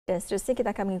Dan seterusnya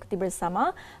kita akan mengikuti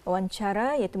bersama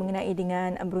wawancara iaitu mengenai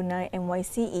dengan Brunei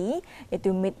MYCE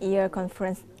iaitu Mid-Year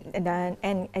Conference dan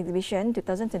Exhibition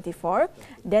 2024,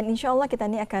 dan insya-Allah kita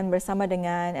ni akan bersama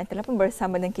dengan telepon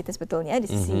bersama dengan kita sebetulnya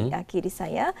di sisi kiri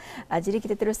saya. Jadi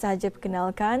kita terus sahaja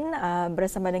perkenalkan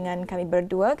bersama dengan kami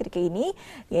berdua ketika ini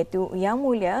iaitu Yang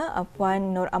Mulia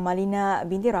Puan Nur Amalina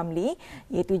binti Ramli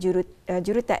iaitu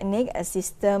juruteknik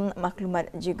Sistem Maklumat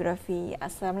Geografi.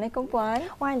 Assalamualaikum Puan.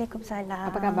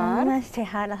 Waalaikumsalam. Apa khabar?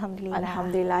 Sihat, alhamdulillah.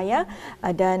 Alhamdulillah ya.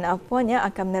 Dan Puan ya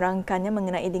akan menerangkannya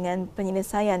mengenai dengan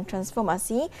penyelesaian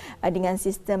transformasi dengan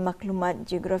sistem maklumat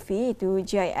geografi itu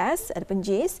GIS ataupun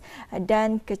JIS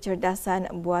dan kecerdasan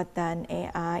buatan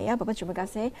AI. Ya, Bapak terima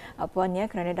kasih Puan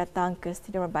ya kerana datang ke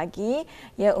studio Pagi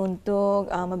ya untuk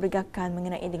memberitahukan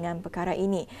mengenai dengan perkara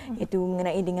ini iaitu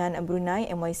mengenai dengan Brunei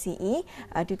MYCE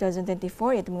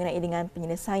 2024 iaitu mengenai dengan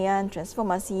penyelesaian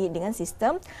transformasi dengan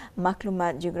sistem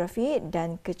maklumat geografi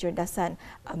dan kecerdasan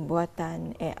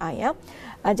buatan AI ya.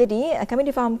 Jadi kami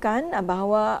difahamkan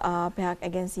bahawa pihak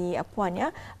agensi Puan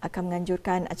ya akan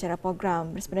menganjurkan acara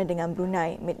program bersempena dengan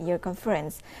Brunei Mid-Year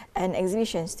Conference and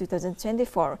Exhibitions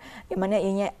 2024 yang mana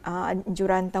ianya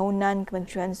anjuran tahunan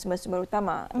Kementerian Sumber-Sumber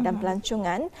Utama dan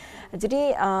Pelancongan.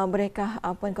 Jadi bolehkah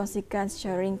Puan kongsikan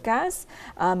secara ringkas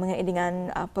mengenai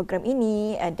dengan program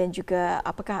ini dan juga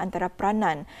apakah antara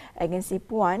peranan agensi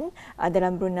Puan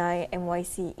dalam Brunei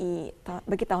MYCE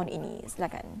bagi tahun ini?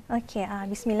 Silakan. Okey,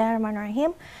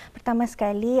 bismillahirrahmanirrahim. Pertama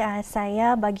sekali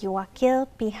saya bagi wakil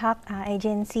pihak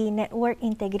agensi Network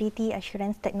Integrity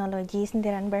Assurance Technology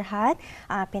Sendirian Berhad,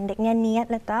 pendeknya NIAT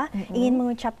letak, ingin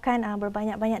mengucapkan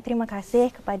berbanyak-banyak terima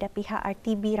kasih kepada pihak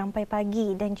RTB Rampai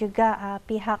Pagi dan juga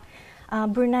pihak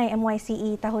Brunei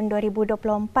MYCE tahun 2024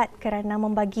 kerana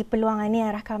membagi peluang ini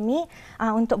arah kami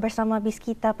untuk bersama BIS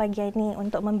kita pagi ini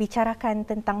untuk membicarakan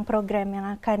tentang program yang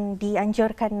akan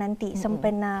dianjurkan nanti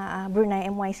sempena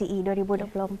Brunei MYCE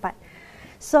 2024.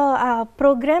 So,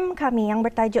 program kami yang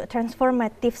bertajuk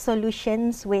Transformative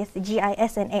Solutions with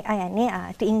GIS and AI ini,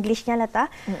 itu Englishnya lah tak,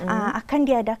 akan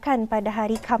diadakan pada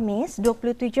hari Khamis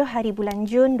 27 hari bulan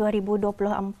Jun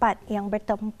 2024 yang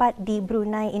bertempat di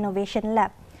Brunei Innovation Lab.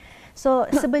 So,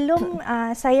 sebelum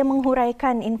saya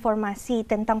menghuraikan informasi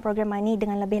tentang program ini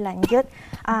dengan lebih lanjut,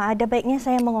 ada baiknya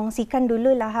saya mengongsikan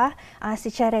dululah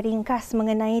secara ringkas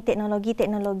mengenai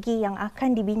teknologi-teknologi yang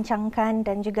akan dibincangkan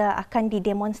dan juga akan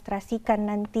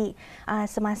didemonstrasikan nanti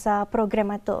semasa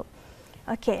program itu.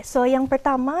 Okey, so yang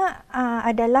pertama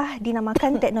adalah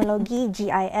dinamakan teknologi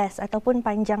GIS ataupun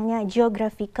panjangnya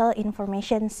Geographical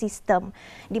Information System,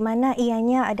 di mana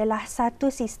ianya adalah satu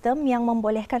sistem yang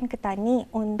membolehkan ketani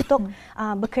untuk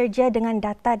bekerja dengan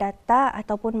data-data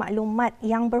ataupun maklumat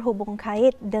yang berhubung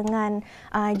kait dengan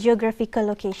geographical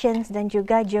locations dan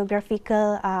juga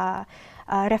geographical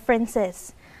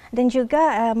references. Dan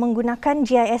juga menggunakan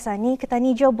GIS ini,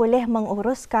 ketani juga boleh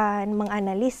menguruskan,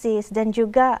 menganalisis dan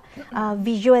juga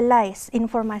visualize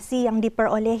informasi yang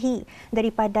diperolehi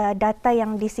daripada data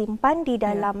yang disimpan di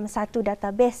dalam satu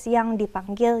database yang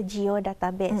dipanggil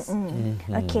geodatabase.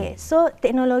 Okey, so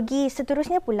teknologi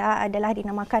seterusnya pula adalah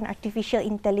dinamakan Artificial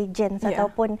Intelligence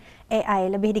ataupun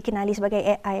AI, lebih dikenali sebagai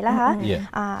AI lah.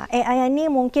 AI ini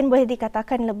mungkin boleh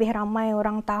dikatakan lebih ramai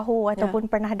orang tahu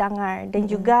ataupun pernah dengar dan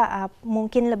juga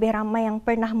mungkin lebih ramai yang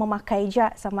pernah memakai je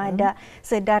sama ada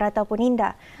sedar ataupun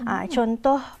tidak.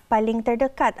 Contoh paling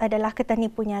terdekat adalah ketani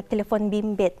punya telefon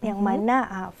bimbit yang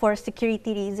mana for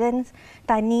security reasons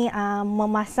tani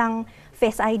memasang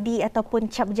Face ID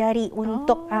ataupun cap jari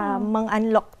untuk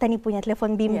mengunlock tani punya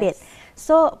telefon bimbit.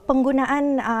 So,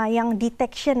 penggunaan yang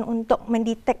detection untuk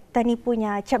mendetek tani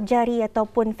punya cap jari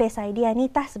ataupun Face ID ini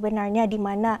sebenarnya di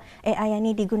mana AI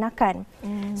ini digunakan.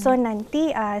 So,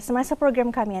 nanti semasa program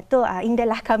kami itu,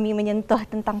 indahlah kami menyentuh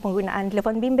tentang penggunaan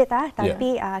telefon bimbit,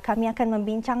 tapi kami akan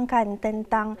membincangkan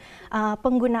tentang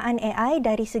penggunaan AI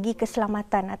dari segi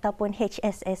keselamatan ataupun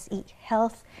HSSE,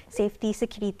 Health, Safety,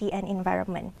 Security and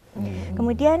Environment.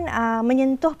 Kemudian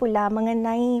menyentuh pula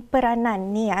mengenai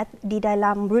peranan NIAT di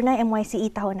dalam Brunei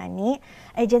MYCE tahun ini.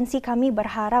 Agensi kami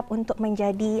berharap untuk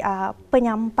menjadi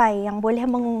penyampai yang boleh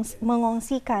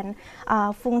mengongsikan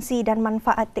fungsi dan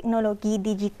manfaat teknologi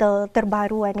digital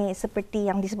terbaru ini seperti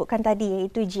yang disebutkan tadi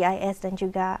iaitu GIS dan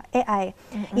juga AI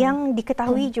yang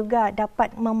diketahui juga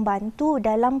dapat membantu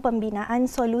dalam pembinaan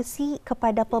solusi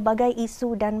kepada pelbagai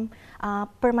isu dan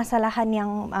permasalahan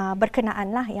yang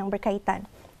berkenaan lah, yang berkaitan.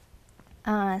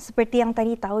 Seperti yang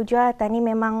tadi tahu juga, tadi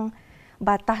memang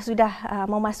batas sudah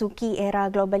memasuki era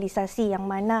globalisasi yang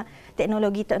mana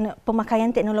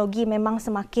pemakaian teknologi memang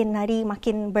semakin hari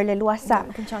makin berleluasa.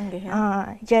 Makin canggih.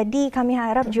 Jadi kami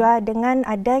harap juga dengan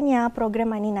adanya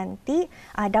program ini nanti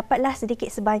dapatlah sedikit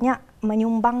sebanyak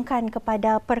menyumbangkan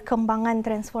kepada perkembangan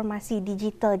transformasi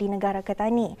digital di negara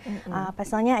Ketani.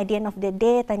 Pasalnya at the end of the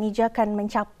day, Tanija akan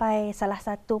mencapai salah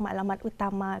satu maklumat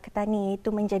utama Ketani,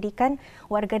 iaitu menjadikan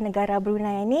warga negara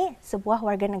Brunei ini sebuah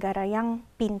warga negara yang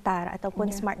pintar ataupun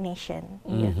smart nation.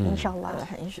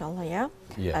 InsyaAllah. InsyaAllah ya.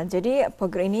 Jadi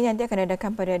program ini nanti akan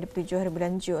diadakan pada 27 hari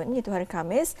bulan Jun, iaitu hari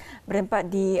Khamis, bertempat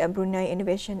di Brunei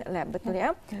Innovation Lab. Betul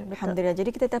ya? Alhamdulillah.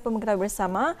 Jadi kita dapat mengetahui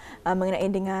bersama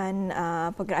mengenai dengan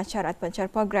program acara atau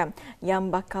acara program yang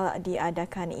bakal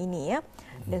diadakan ini ya.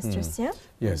 Dan seterusnya?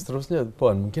 Ya, seterusnya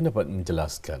Puan mungkin dapat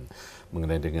menjelaskan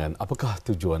mengenai dengan apakah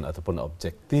tujuan ataupun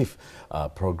objektif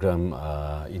program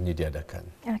ini diadakan.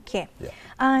 Okey.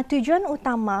 Tujuan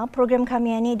utama program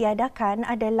kami ini diadakan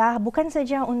adalah bukan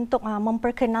saja untuk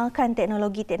memperkenalkan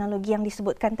teknologi-teknologi yang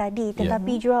disebutkan tadi,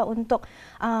 tetapi juga untuk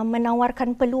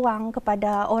menawarkan peluang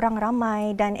kepada orang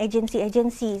ramai dan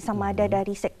agensi-agensi sama ada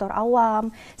dari sektor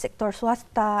awam, sektor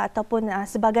swasta ataupun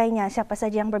sebagainya, siapa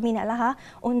saja yang berminatlah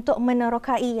untuk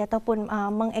menerokai ataupun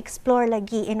mengeksplor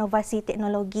lagi inovasi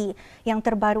teknologi yang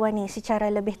terbaru ini secara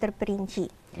lebih terperinci.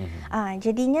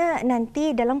 Jadinya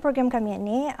nanti dalam program kami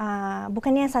ini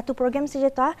bukannya satu program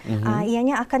saja tu,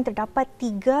 ianya akan terdapat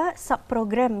 3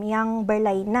 subprogram yang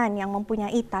berlainan, yang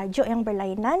mempunyai tajuk yang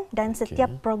berlainan, dan setiap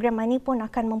program ini pun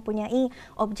akan mempunyai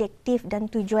objektif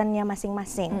dan tujuannya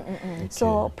masing-masing.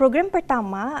 So program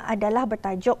pertama adalah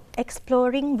bertajuk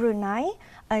Exploring Brunei,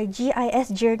 a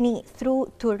GIS Journey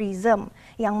Through Tourism,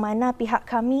 yang mana pihak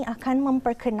kami akan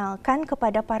memperkenalkan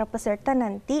kepada para peserta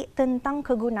nanti tentang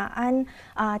kegunaan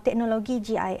teknologi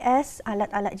GIS,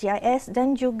 alat-alat GIS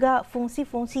dan juga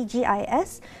fungsi-fungsi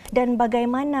GIS dan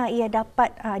bagaimana ia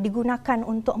dapat digunakan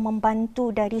untuk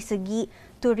membantu dari segi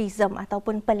tourism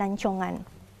ataupun pelancongan.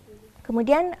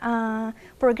 Kemudian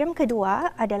program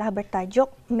kedua adalah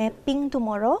bertajuk Mapping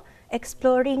Tomorrow,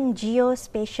 Exploring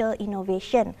Geospatial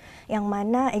Innovation, yang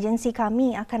mana agensi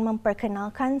kami akan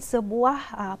memperkenalkan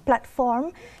sebuah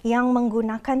platform yang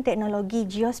menggunakan teknologi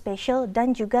geospatial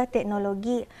dan juga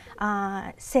teknologi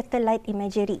satellite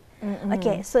imagery.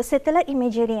 Okey, so satellite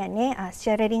imagery ini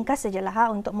secara ringkas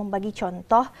sajalah untuk membagi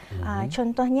contoh.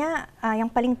 Contohnya yang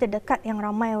paling terdekat yang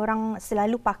ramai orang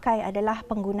selalu pakai adalah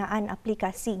penggunaan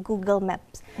aplikasi Google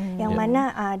Maps. Yang mana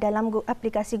dalam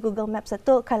aplikasi Google Maps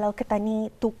itu kalau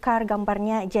Ketani tukar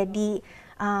gambarnya jadi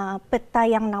peta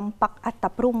yang nampak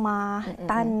atap rumah,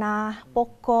 tanah,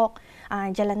 pokok,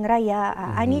 jalan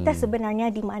raya. Ini sebenarnya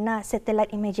di mana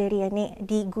satellite imagery ini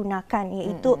digunakan,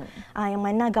 iaitu yang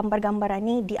mana gambar-gambar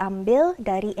ini diambil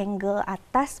dari angle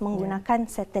atas menggunakan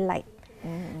satellite.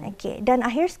 Okey, dan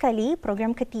akhir sekali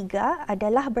program ketiga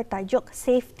adalah bertajuk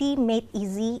Safety Made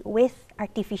Easy with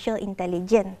Artificial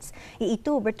Intelligence,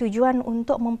 iaitu bertujuan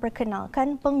untuk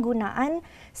memperkenalkan penggunaan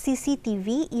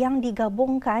CCTV yang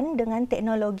digabungkan dengan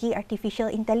teknologi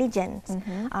artificial intelligence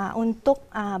untuk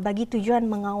bagi tujuan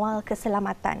mengawal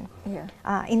keselamatan.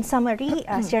 In summary,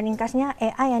 secara ringkasnya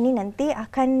AI ini nanti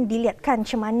akan dilihatkan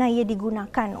macam mana ia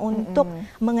digunakan untuk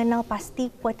mengenal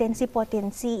pasti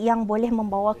potensi-potensi yang boleh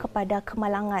membawa kepada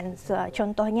kemalangan.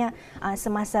 Contohnya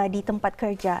semasa di tempat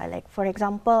kerja, like for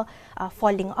example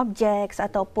falling objects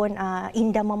ataupun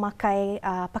indah memakai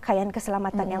pakaian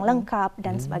keselamatan yang lengkap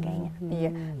dan sebagainya.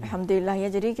 Ya, alhamdulillah ya.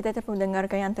 Jadi kita dapat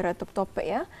mendengarkan antara topik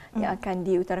ya yang akan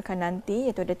diutarakan nanti,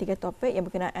 iaitu ada 3 topik yang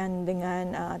berkenaan dengan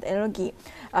teknologi.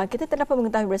 Kita dapat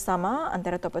mengetahui bersama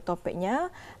antara topik-topiknya,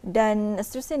 dan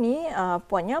seterusnya ni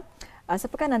puannya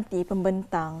siapakah nanti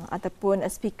pembentang ataupun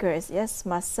speakers ya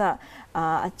semasa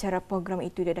acara program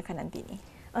itu diadakan nanti ni?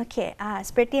 Okey,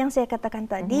 seperti yang saya katakan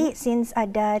tadi, since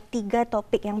ada 3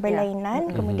 topik yang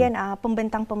berlainan, kemudian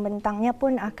pembentang-pembentangnya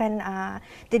pun akan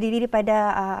terdiri daripada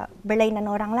berlainan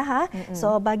orang lah.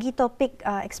 So bagi topik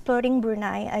Exploring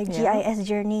Brunei, a GIS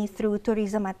Journey Through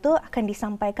Tourism itu akan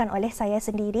disampaikan oleh saya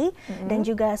sendiri dan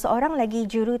juga seorang lagi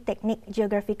juru teknik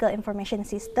Geographical Information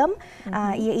System,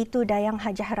 iaitu Dayang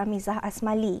Hajah Ramizah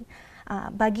Asmali.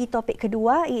 Bagi topik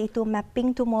kedua iaitu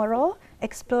Mapping Tomorrow,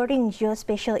 Exploring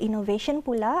Geospatial Innovation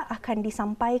pula akan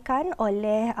disampaikan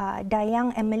oleh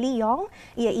Dayang Emily Yong,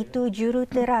 iaitu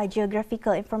jurutera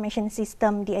Geographical Information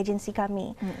System di agensi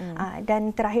kami.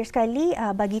 Dan terakhir sekali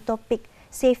bagi topik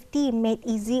Safety Made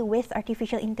Easy with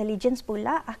Artificial Intelligence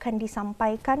pula akan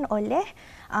disampaikan oleh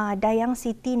Dayang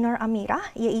Siti Nur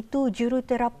Amirah, iaitu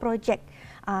jurutera projek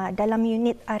dalam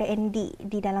unit R&D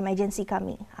di dalam agensi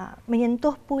kami.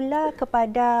 Menyentuh pula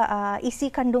kepada isi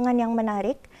kandungan yang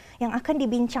menarik yang akan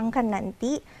dibincangkan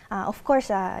nanti. Of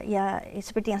course, ya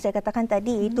seperti yang saya katakan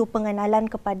tadi, itu pengenalan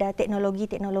kepada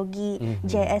teknologi-teknologi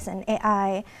GIS dan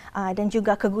AI dan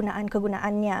juga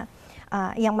kegunaan-kegunaannya.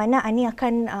 yang mana ini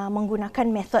akan menggunakan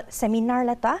metod seminar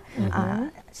lah tak.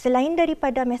 Selain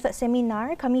daripada metod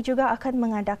seminar, kami juga akan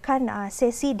mengadakan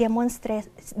sesi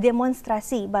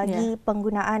demonstrasi bagi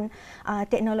penggunaan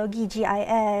teknologi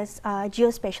GIS,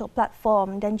 Geospatial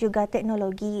Platform dan juga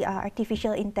teknologi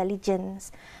Artificial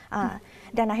Intelligence.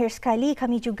 Dan akhir sekali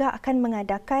kami juga akan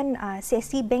mengadakan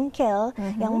sesi bengkel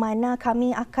yang mana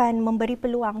kami akan memberi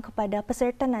peluang kepada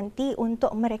peserta nanti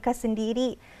untuk mereka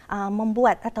sendiri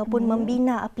membuat ataupun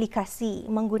membina aplikasi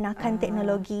menggunakan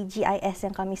teknologi GIS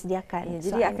yang kami sediakan.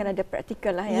 Jadi akan ada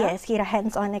praktikal lah ya. Yes, kira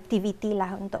hands-on activity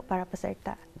lah untuk para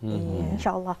peserta.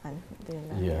 InsyaAllah.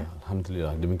 Ya,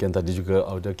 Alhamdulillah. Demikian tadi juga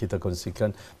Auda kita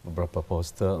kongsikan beberapa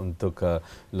poster untuk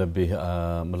lebih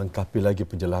melengkapi lagi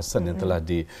penjelasan yang telah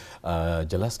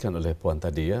dijelaskan oleh Puan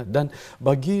tadi ya. Dan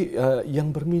bagi yang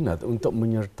berminat untuk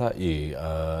menyertai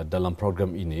dalam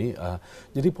program ini,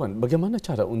 jadi Puan, bagaimana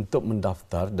cara untuk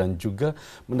mendaftar dan juga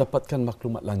mendapatkan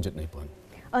maklumat lanjut ni Puan?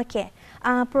 Okey,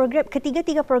 program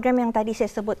ketiga-tiga program yang tadi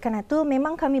saya sebutkan itu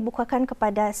memang kami bukakan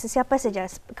kepada sesiapa saja,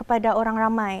 kepada orang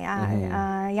ramai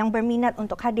yang berminat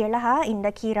untuk hadirlah,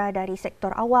 indah kira dari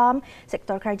sektor awam,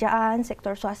 sektor kerajaan,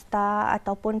 sektor swasta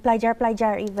ataupun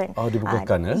pelajar-pelajar even. Oh,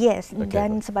 dibukakan Yes,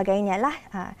 dan sebagainya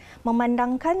lah.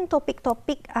 Memandangkan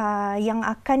topik-topik yang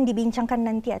akan dibincangkan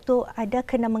nanti itu ada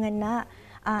kena mengena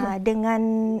dengan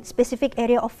specific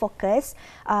area of focus,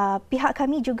 pihak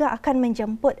kami juga akan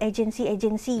menjemput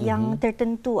agensi-agensi yang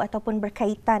tertentu ataupun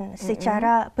berkaitan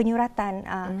secara penyuratan,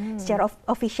 secara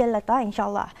official lah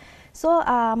insyaAllah. So,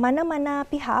 mana-mana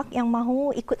pihak yang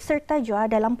mahu ikut serta juga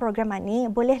dalam program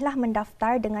ini bolehlah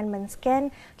mendaftar dengan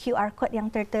men-scan QR code yang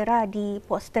tertera di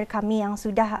poster kami yang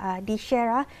sudah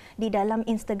di-share di dalam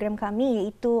Instagram kami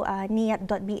iaitu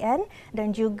niat.bn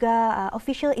dan juga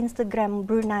official Instagram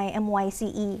Brunei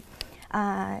MYCE.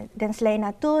 Dan selain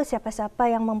itu, siapa-siapa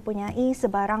yang mempunyai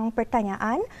sebarang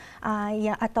pertanyaan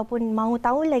ataupun mahu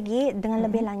tahu lagi dengan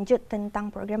lebih lanjut tentang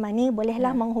program ini,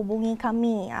 bolehlah menghubungi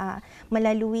kami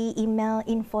melalui email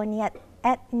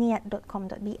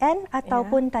infoniat@niat.com.bn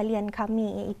ataupun talian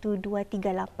kami iaitu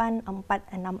 2384660.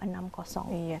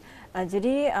 Ya.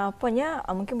 Jadi Puannya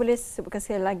mungkin boleh sebutkan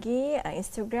sekali lagi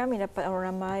Instagram yang dapat orang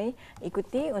ramai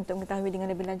ikuti untuk mengetahui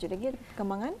dengan lebih lanjut lagi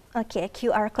perkembangan. Okey,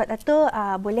 QR code itu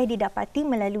boleh didapati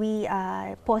melalui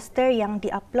poster yang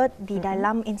diupload di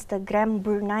dalam Instagram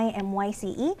Brunei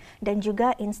MYCE dan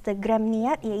juga Instagram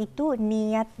Niat iaitu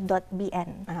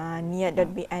niat.bn.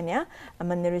 Niat.bn ya,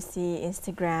 menerusi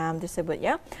Instagram tersebut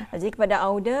ya. Jadi kepada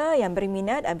Auda yang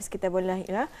berminat, habis kita boleh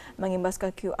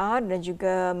mengimbaskan QR dan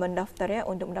juga mendaftar ya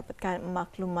untuk mendapatkan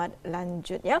maklumat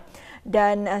lanjut ya.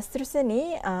 Dan seterusnya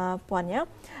ni Puan ya,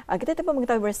 kita dapat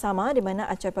mengetahui bersama di mana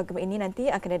acara program ini nanti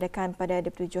akan diadakan pada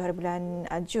 27 hari bulan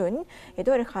Jun, iaitu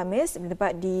hari Khamis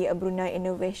bertempat di Brunei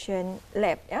Innovation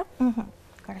Lab ya.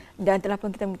 Dan telah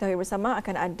pun kita mengetahui bersama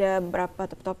akan ada beberapa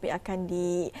topik-topik akan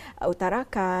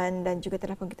diutarakan dan juga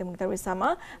telah pun kita mengetahui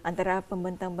bersama antara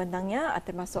pembentang-bentangnya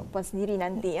termasuk Puan sendiri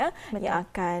nanti ya. Betul. Yang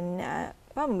akan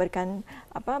memberikan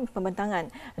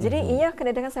pembentangan. Jadi ia akan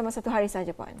diadakan selama 1 hari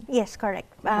saja Puan. Yes, correct.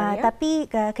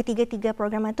 Tapi ketiga-tiga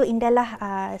program itu indahlah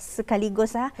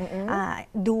sekaligus. 2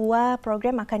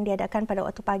 program akan diadakan pada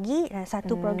waktu pagi dan 1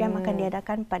 program akan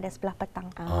diadakan pada sebelah petang.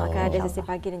 Akan ada sesi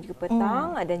pagi dan juga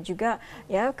petang dan juga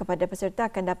ya kepada peserta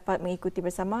akan dapat mengikuti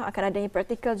bersama, akan adanya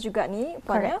praktikal juga ni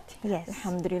Puan ya. Yes.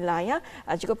 Alhamdulillah ya.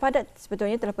 Cukup padat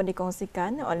sebetulnya telah pun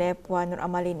dikongsikan oleh Puan Nur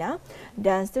Amalina.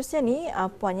 Dan seterusnya ni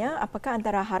Puannya, apakah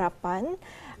antara harapan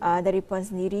dari Puan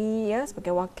sendiri ya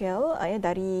sebagai wakil ya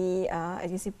dari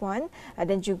agensi Puan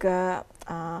dan juga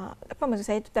apa maksud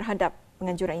saya itu terhadap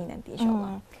penganjuran ini nanti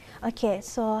insya-Allah. Okey,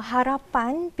 so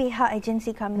harapan pihak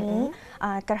agensi kami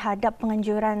terhadap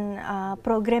penganjuran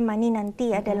program ini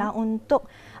nanti adalah untuk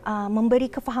memberi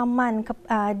kefahaman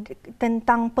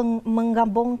tentang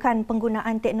menggabungkan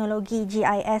penggunaan teknologi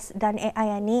GIS dan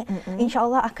AI ini,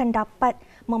 insya-Allah akan dapat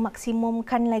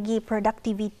memaksimumkan lagi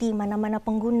produktiviti mana-mana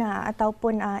pengguna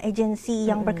ataupun agensi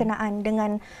yang berkenaan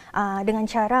dengan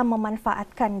cara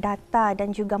memanfaatkan data dan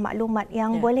juga maklumat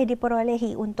yang boleh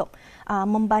diperolehi untuk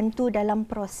membantu dalam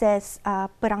proses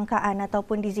perangkaan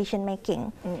ataupun decision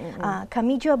making.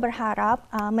 Kami juga berharap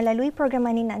melalui program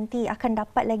ini nanti akan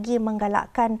dapat lagi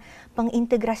menggalakkan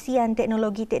pengintegrasian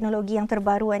teknologi-teknologi yang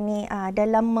terbaru ini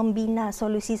dalam membina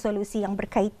solusi-solusi yang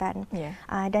berkaitan.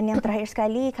 Dan yang terakhir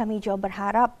sekali, kami juga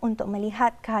berharap untuk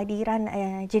melihat kehadiran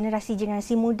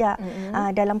generasi-generasi muda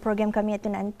dalam program kami itu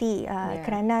nanti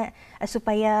kerana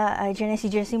supaya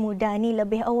generasi-generasi muda ini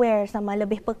lebih aware sama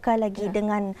lebih peka lagi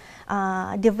dengan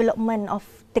development of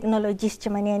teknologi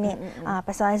macam mana ni.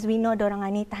 Pasal as we know, dorang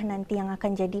ni nanti yang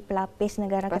akan jadi pelapis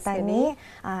negara kita ni.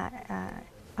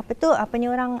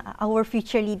 our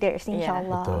future leaders,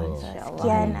 insyaAllah.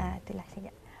 Sekian, itulah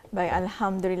saja. Baik,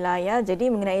 Alhamdulillah ya.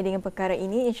 Jadi mengenai dengan perkara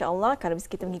ini, insya-Allah kalau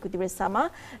kita mengikuti bersama,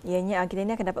 ianya kita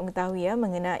ini akan dapat mengetahui ya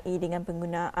mengenai dengan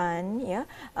penggunaan ya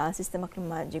sistem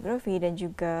maklumat geografi dan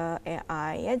juga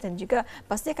AI ya, dan juga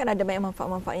pasti akan ada banyak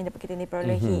manfaat-manfaat yang dapat kita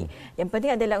perolehi. Yang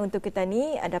penting adalah untuk kita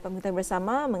ni dapat mengetahui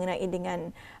bersama mengenai dengan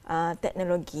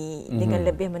teknologi dengan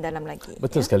lebih mendalam lagi.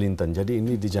 Betul sekali Intan. Jadi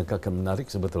ini dijangkakan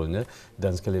menarik sebetulnya,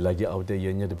 dan sekali lagi audio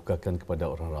ianya dibukakan kepada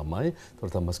orang ramai,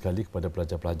 terutama sekali kepada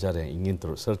pelajar-pelajar yang ingin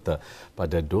turut serta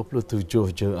pada 27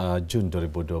 Jun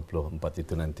 2024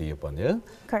 itu nanti ya Puan ya.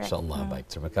 InsyaAllah. Baik,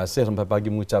 terima kasih Rampai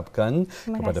Pagi mengucapkan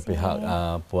kepada pihak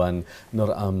Puan Nur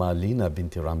Amalina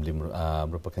binti Ramli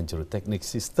merupakan juruteknik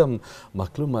sistem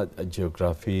maklumat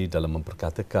geografi dalam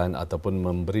memperkatakan ataupun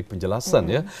memberi penjelasan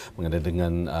ya mengenai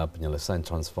dengan penyelesaian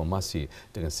transformasi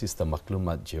dengan sistem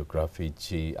maklumat geografi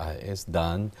GIS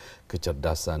dan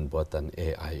kecerdasan buatan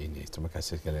AI ini. Terima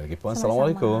kasih sekali lagi Puan.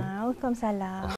 Assalamualaikum. Waalaikumsalam.